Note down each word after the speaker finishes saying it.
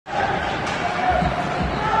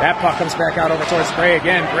That puck comes back out over towards Gray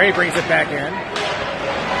again. Gray brings it back in.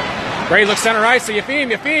 Gray looks center ice to Efim.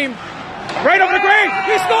 Right over to Gray.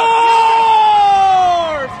 He scores!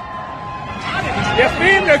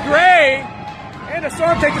 Efim to Gray. And the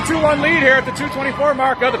Storm take the 2-1 lead here at the 2:24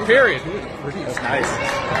 mark of the period. That's nice.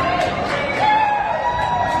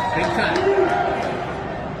 Big time.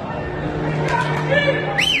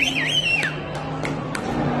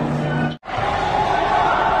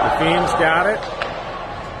 Efim's got it.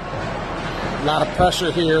 A lot of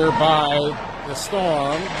pressure here by the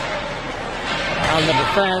Storm on the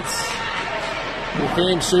defense.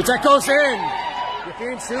 Efim shoots. That goes in.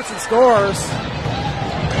 Efim shoots and scores.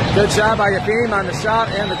 Good job by Efim on the shot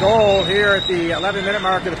and the goal here at the 11-minute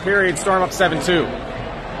mark of the period. Storm up 7-2.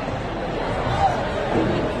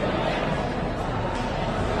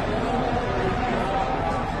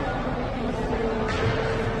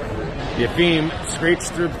 Efim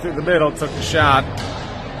screeched through the middle, took the shot.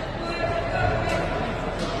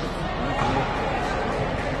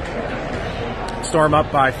 Storm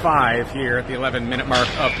up by 5 here at the 11-minute mark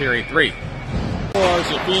of period 3. Efim's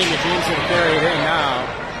going to carry it in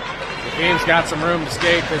now. Efim's got some room to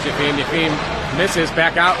skate because Efim misses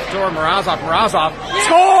back out toward Morozov. Morozov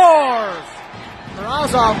scores!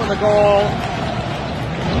 Morozov with a goal.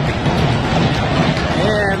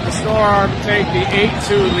 And the Storm take the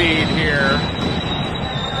 8-2 lead here.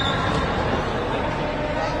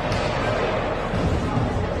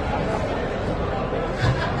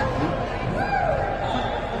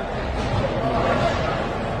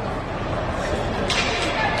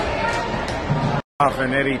 Off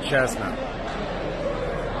an Eddie Chestnut.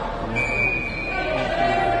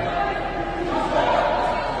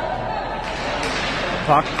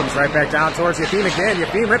 Puck comes right back down towards Efim again.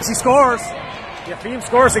 Efim rips, he scores. Efim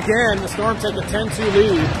scores again. The Storm take a 10-2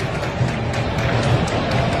 lead.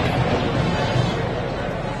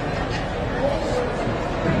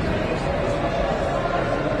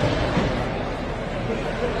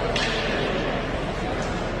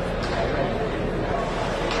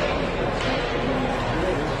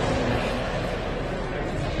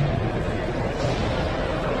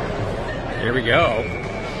 Here we go.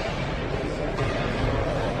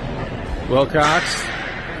 Wilcox,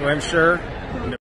 Glemsher.